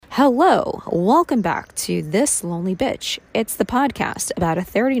Hello, welcome back to This Lonely Bitch. It's the podcast about a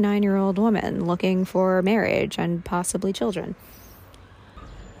 39-year-old woman looking for marriage and possibly children.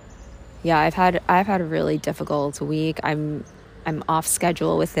 Yeah, I've had a really difficult week. I'm off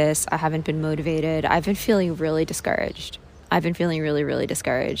schedule with this. I haven't been motivated. I've been feeling really discouraged. I've been feeling really, really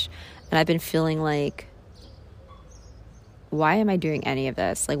discouraged. And I've been feeling like, why am I doing any of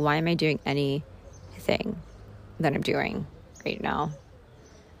this? Like, why am I doing anything that I'm doing right now?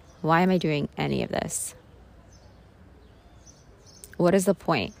 Why am I doing any of this? What is the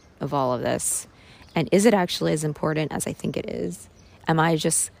point of all of this? And is it actually as important as I think it is? Am I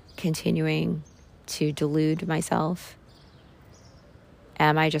just continuing to delude myself?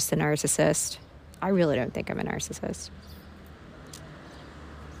 Am I just a narcissist? I really don't think I'm a narcissist.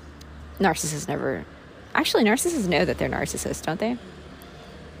 Narcissists know that they're narcissists, don't they?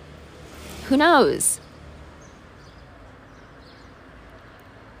 Who knows?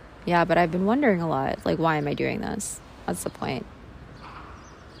 Yeah, but I've been wondering a lot, like, why am I doing this? What's the point?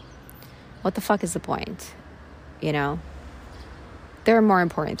 What the fuck is the point? You know? There are more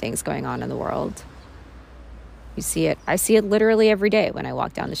important things going on in the world. You see it. I see it literally every day when I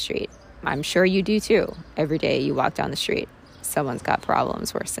walk down the street. I'm sure you do too. Every day you walk down the street, someone's got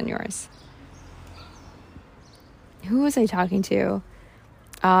problems worse than yours. Who was I talking to?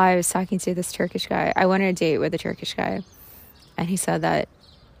 I was talking to this Turkish guy. I went on a date with a Turkish guy, and he said that,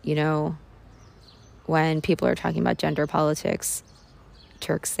 you know, when people are talking about gender politics,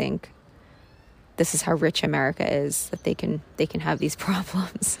 Turks think this is how rich America is, that they can have these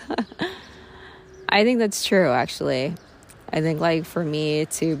problems. I think that's true, actually. I think, like, for me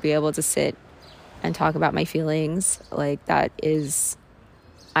to be able to sit and talk about my feelings, like, that's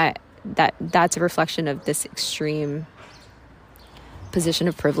a reflection of this extreme position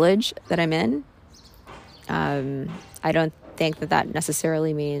of privilege that I'm in. I don't think that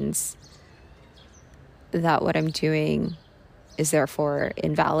necessarily means that what I'm doing is therefore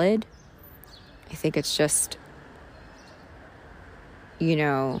invalid. I think it's just, you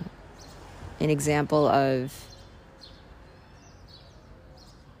know, an example of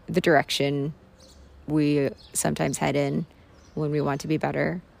the direction we sometimes head in when we want to be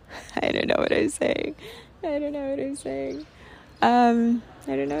better. I don't know what I'm saying.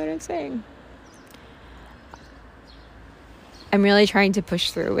 I'm really trying to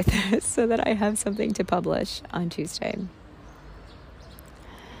push through with this so that I have something to publish on Tuesday.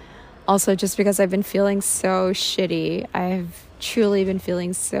 Also, just because I've been feeling so shitty, I've truly been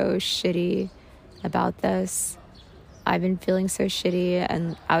feeling so shitty about this. I've been feeling so shitty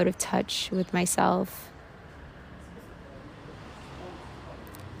and out of touch with myself.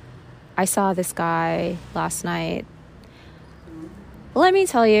 I saw this guy last night. Let me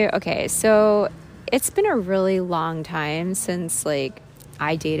tell you, okay, so it's been a really long time since, like,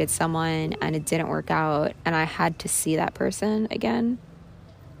 I dated someone and it didn't work out and I had to see that person again.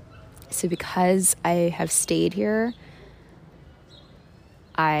 So because I have stayed here,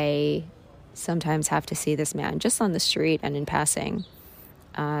 I sometimes have to see this man just on the street and in passing.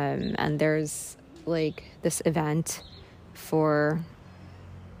 And there's, like, this event for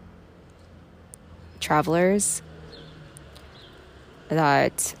travelers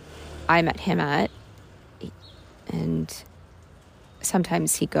that I met him at. And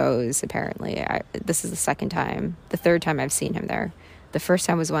sometimes he goes, apparently. This is the third time I've seen him there. The first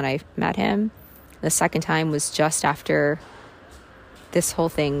time was when I met him. The second time was just after this whole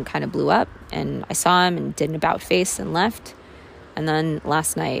thing kind of blew up. And I saw him and did an about face and left. And then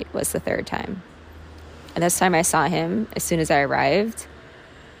last night was the third time. And this time I saw him as soon as I arrived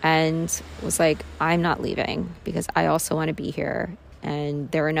and was like, I'm not leaving because I also want to be here. And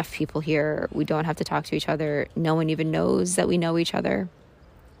there are enough people here. We don't have to talk to each other. No one even knows that we know each other.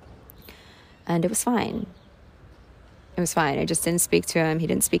 And it was fine. I just didn't speak to him. He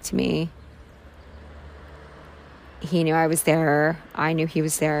didn't speak to me. He knew I was there. I knew he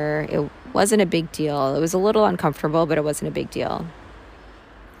was there. It wasn't a big deal. It was a little uncomfortable, but it wasn't a big deal.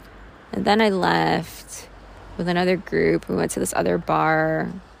 And then I left with another group. We went to this other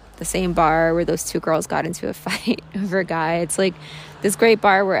bar, the same bar where those two girls got into a fight over a guy. It's like this great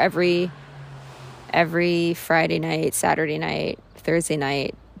bar where every Friday night, Saturday night, Thursday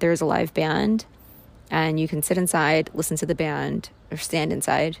night, there's a live band. And you can sit inside, listen to the band, or stand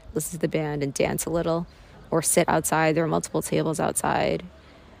inside, listen to the band and dance a little, or sit outside. There are multiple tables outside.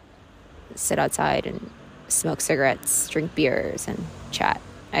 Sit outside and smoke cigarettes, drink beers, and chat.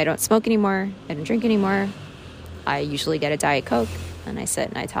 I don't smoke anymore. I don't drink anymore. I usually get a Diet Coke, and I sit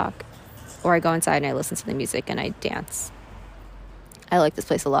and I talk. Or I go inside and I listen to the music and I dance. I like this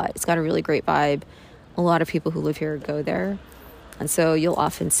place a lot. It's got a really great vibe. A lot of people who live here go there. And so you'll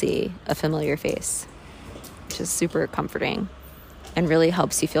often see a familiar face, which is super comforting and really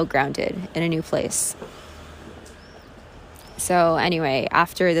helps you feel grounded in a new place. So anyway,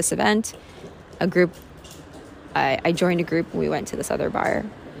 after this event, I joined a group and we went to this other bar.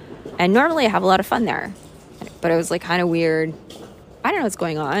 And normally I have a lot of fun there, but it was like kind of weird. I don't know what's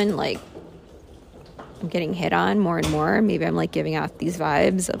going on. Like, I'm getting hit on more and more. Maybe I'm like giving out these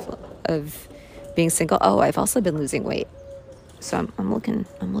vibes of being single. Oh, I've also been losing weight, so I'm looking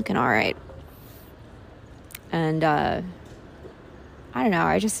all right. And I don't know.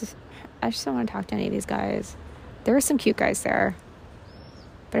 I just don't want to talk to any of these guys. There were some cute guys there,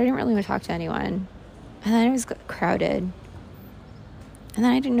 but I didn't really want to talk to anyone. And then it was crowded. And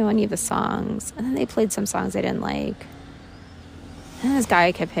then I didn't know any of the songs. And then they played some songs I didn't like. And then this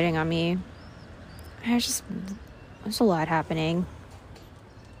guy kept hitting on me. And there's a lot happening.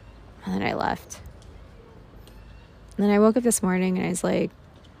 And then I left. And then I woke up this morning and I was like,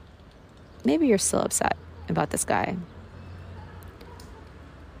 maybe you're still upset about this guy.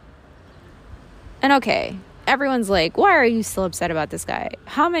 And okay, everyone's like, why are you still upset about this guy?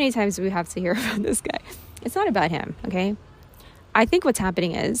 How many times do we have to hear about this guy? It's not about him, okay? I think what's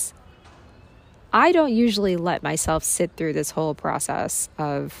happening is I don't usually let myself sit through this whole process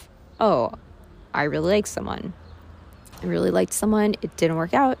of, oh, I really like someone. I really liked someone. It didn't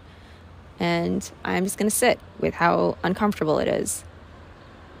work out. And I'm just going to sit with how uncomfortable it is.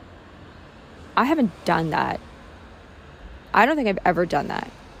 I haven't done that. I don't think I've ever done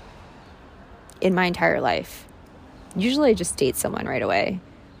that in my entire life. Usually I just date someone right away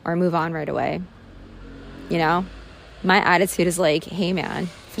or move on right away. You know, my attitude is like, hey man,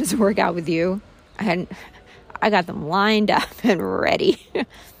 if it doesn't work out with you, I got them lined up and ready.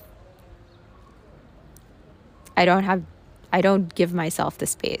 I don't give myself the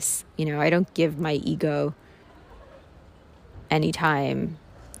space. You know, I don't give my ego any time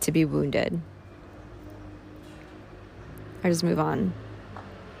to be wounded. I just move on.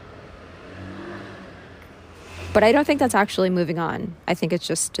 But I don't think that's actually moving on. I think it's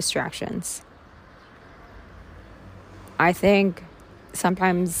just distractions. I think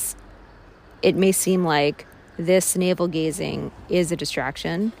sometimes it may seem like this navel gazing is a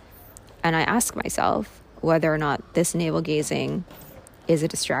distraction. And I ask myself whether or not this navel gazing is a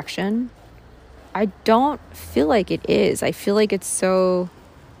distraction. I don't feel like it is. I feel like it's so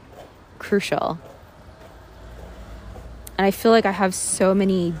crucial. And I feel like I have so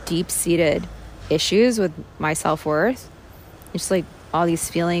many deep-seated issues with my self-worth. Just like all these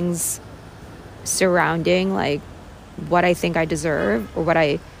feelings surrounding like what I think I deserve or what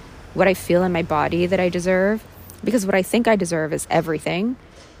I feel in my body that I deserve. Because what I think I deserve is everything.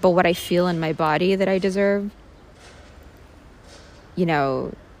 But what I feel in my body that I deserve, you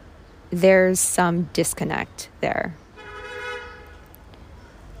know, there's some disconnect there.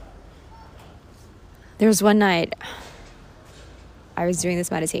 There was one night I was doing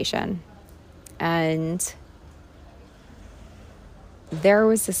this meditation and there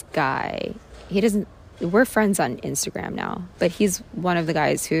was this guy. We're friends on Instagram now, but he's one of the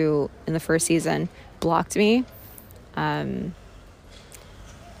guys who in the first season blocked me.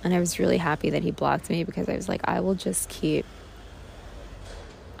 And I was really happy that he blocked me because I was like, I will just keep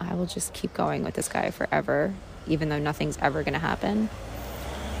going with this guy forever, even though nothing's ever going to happen.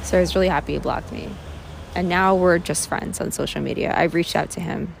 So I was really happy he blocked me. And now we're just friends on social media. I've reached out to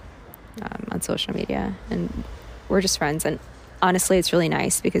him on social media and we're just friends. And honestly, it's really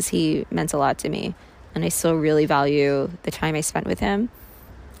nice because he meant a lot to me. And I still really value the time I spent with him.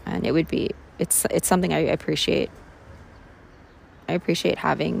 And it's something I appreciate. I appreciate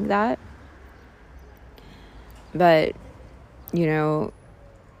having that. But, you know,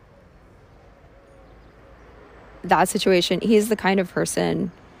 that situation, he's the kind of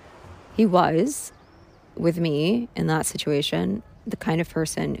person he was with me in that situation, the kind of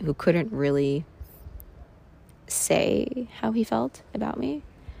person who couldn't really say how he felt about me.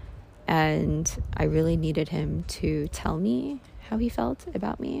 And I really needed him to tell me how he felt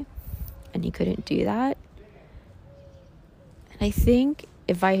about me. And he couldn't do that. And I think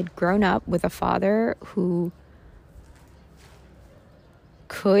if I had grown up with a father who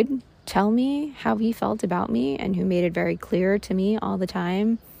could tell me how he felt about me and who made it very clear to me all the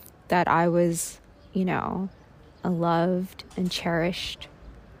time that I was, you know, a loved and cherished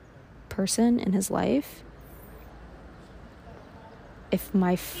person in his life. If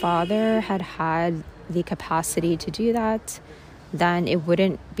my father had the capacity to do that, then it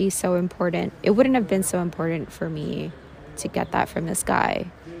wouldn't be so important. It wouldn't have been so important for me to get that from this guy.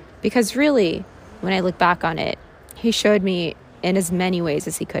 Because really, when I look back on it, he showed me in as many ways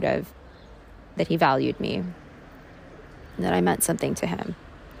as he could have that he valued me. that I meant something to him.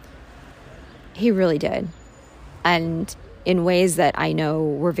 He really did. And in ways that I know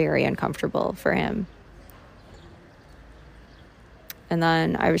were very uncomfortable for him. And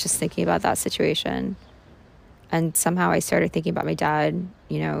then I was just thinking about that situation. And somehow I started thinking about my dad,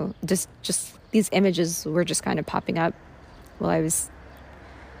 just these images were just kind of popping up while I was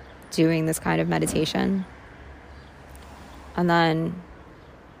doing this kind of meditation. And then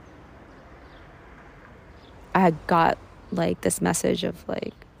I had got this message of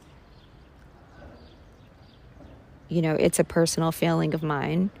it's a personal failing of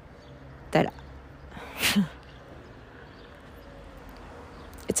mine that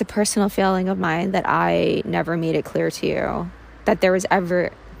it's a personal failing of mine that I never made it clear to you, that there was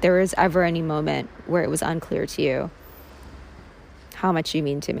ever any moment where it was unclear to you how much you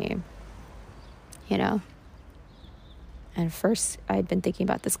mean to me, And first I'd been thinking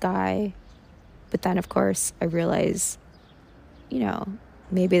about this guy, but then of course I realized,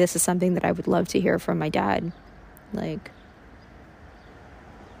 maybe this is something that I would love to hear from my dad.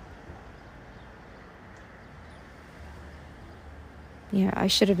 I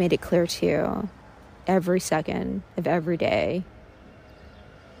should have made it clear to you every second of every day.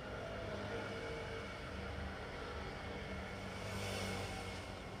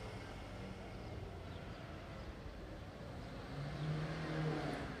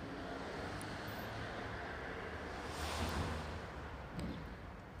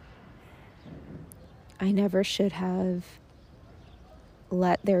 I never should have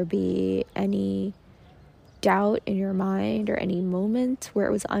let there be any doubt in your mind or any moment where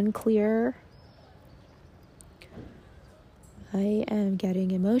it was unclear. I am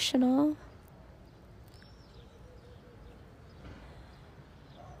getting emotional.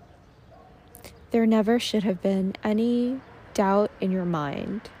 There never should have been any doubt in your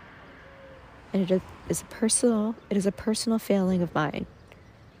mind. And it is a personal failing of mine.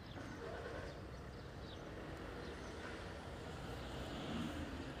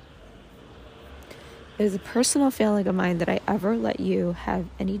 It is a personal failing of mine that I ever let you have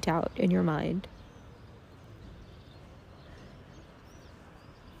any doubt in your mind.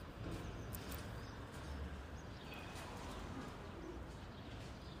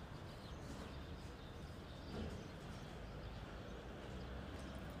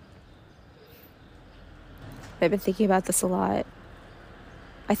 I've been thinking about this a lot.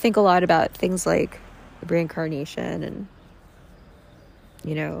 I think a lot about things like reincarnation and,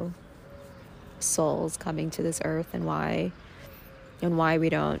 souls coming to this earth and why we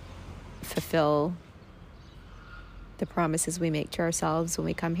don't fulfill the promises we make to ourselves when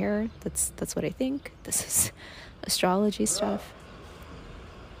we come here. That's what I think. This is astrology stuff.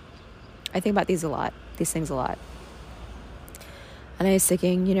 I think about these things a lot. And I was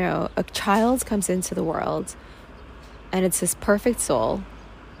thinking, a child comes into the world and it's this perfect soul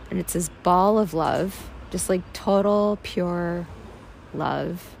and it's this ball of love, just total pure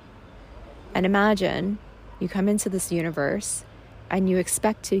love. And imagine you come into this universe and you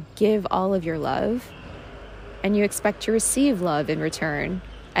expect to give all of your love and you expect to receive love in return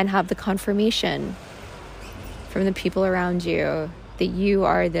and have the confirmation from the people around you that you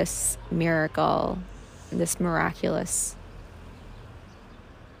are this miracle, this miraculous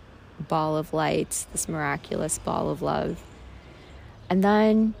ball of light, this miraculous ball of love. And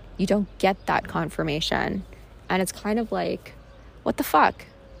then you don't get that confirmation. And it's kind of like, what the fuck?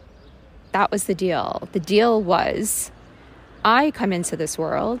 That was the deal. The deal was, I come into this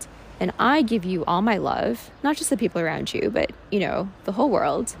world and I give you all my love, not just the people around you, but, the whole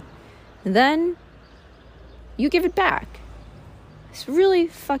world. And then you give it back. It's really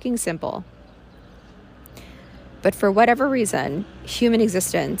fucking simple. But for whatever reason, human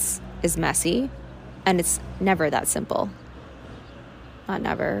existence is messy and it's never that simple. Not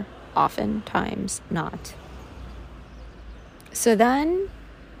never, oftentimes not. So then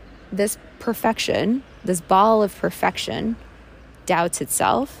this perfection, this ball of perfection, doubts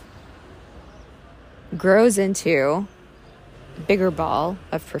itself, grows into a bigger ball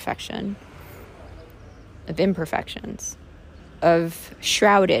of perfection, of imperfections, of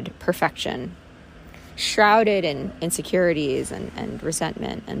shrouded perfection, shrouded in insecurities and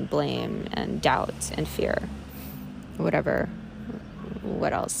resentment and blame and doubt and fear, whatever,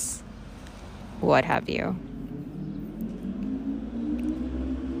 what else, what have you.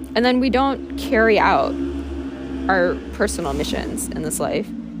 And then we don't carry out our personal missions in this life.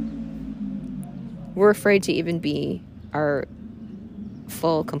 We're afraid to even be our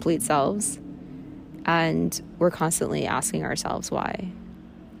full, complete selves. And we're constantly asking ourselves, why?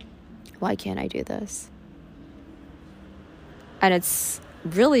 Why can't I do this? And it's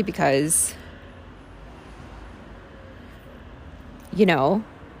really because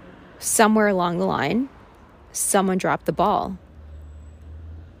somewhere along the line, someone dropped the ball.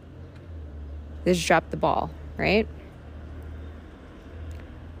 They just dropped the ball, right?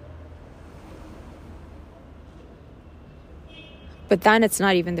 But then it's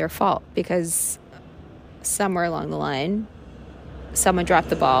not even their fault, because somewhere along the line, someone dropped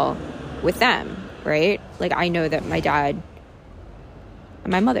the ball with them, right? Like, I know that my dad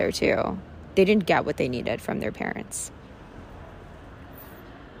and my mother too, they didn't get what they needed from their parents.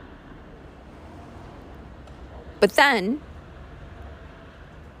 But then,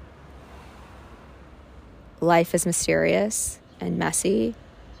 life is mysterious and messy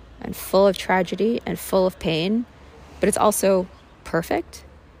and full of tragedy and full of pain, but it's also perfect.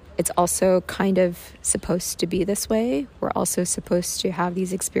 It's also kind of supposed to be this way. We're also supposed to have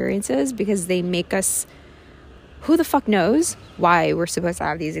these experiences because they make us, who the fuck knows why we're supposed to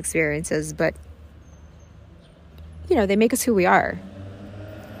have these experiences, but they make us who we are.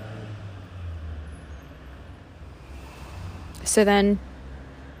 So then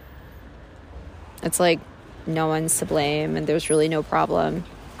it's like no one's to blame and there's really no problem.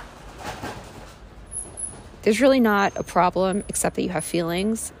 There's really not a problem except that you have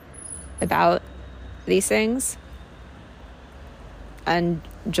feelings about these things, and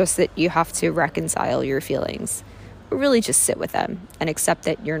just that you have to reconcile your feelings. Really just sit with them and accept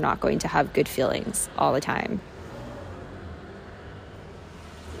that you're not going to have good feelings all the time.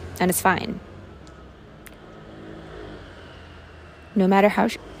 And it's fine. No matter how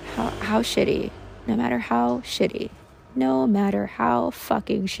shitty, no matter how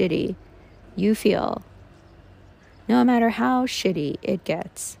fucking shitty you feel, no matter how shitty it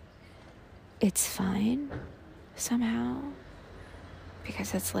gets, it's fine somehow,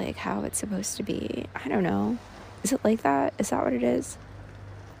 because it's like how it's supposed to be. I don't know. Is it like that? Is that what it is?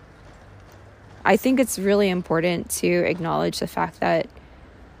 I think it's really important to acknowledge the fact that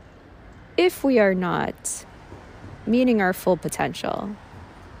if we are not meeting our full potential,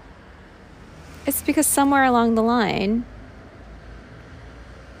 it's because somewhere along the line,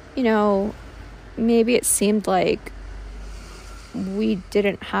 maybe it seemed like we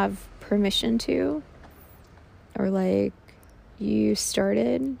didn't have permission to, or like you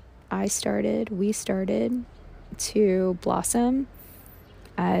started, I started, we started to blossom,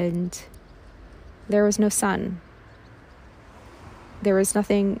 and there was no sun. There was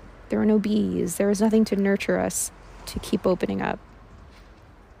nothing, there were no bees, there was nothing to nurture us to keep opening up.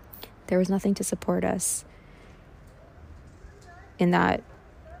 There was nothing to support us in that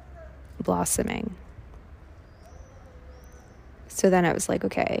blossoming. So then I was like,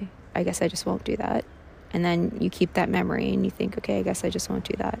 okay, I guess I just won't do that. And then you keep that memory and you think, okay, I guess I just won't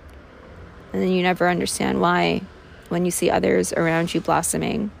do that. And then you never understand why, when you see others around you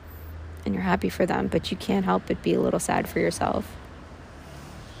blossoming and you're happy for them, but you can't help but be a little sad for yourself.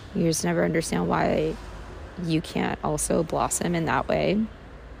 You just never understand why you can't also blossom in that way.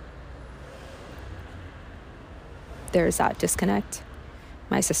 There's that disconnect.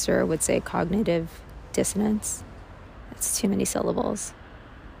 My sister would say cognitive dissonance. It's too many syllables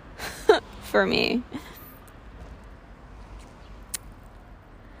for me.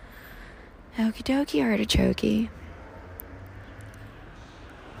 Okie dokie, artichoke.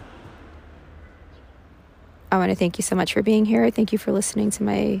 I want to thank you so much for being here. Thank you for listening to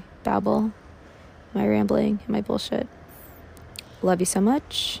my babble, my rambling, and my bullshit. Love you so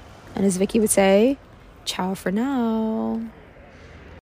much. And as Vicky would say, ciao for now.